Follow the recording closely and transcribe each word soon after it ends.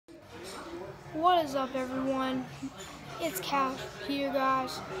What is up, everyone? It's Cal here,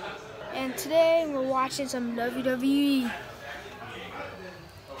 guys, and today we're watching some WWE.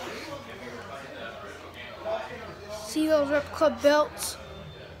 See those Rep Club belts?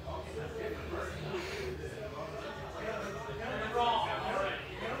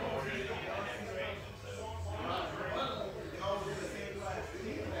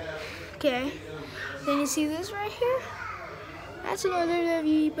 Okay, then you see this right here? That's another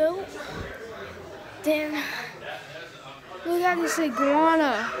WWE belt. Then look at this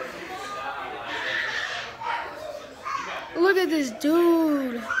iguana. Look at this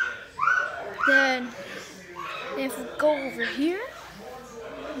dude. Then if we go over here,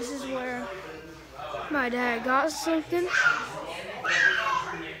 this is where my dad got something.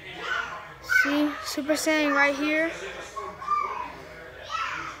 See, Super Saiyan right here.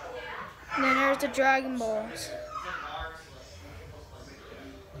 And then there's the Dragon Balls.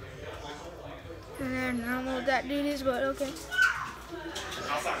 And then I don't know what that dude is, but okay.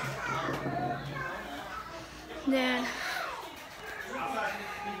 Then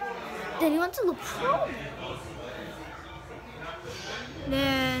he went to the pro.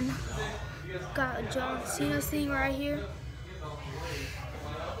 Then got a John Cena thing right here.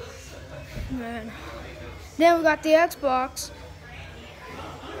 Then we got the Xbox.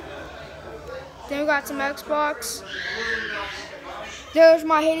 Then we got some Xbox. There's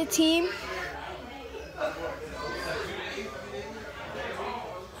my hated team.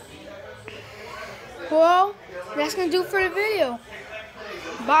 Well, that's gonna do it for the video.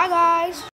 Bye, guys.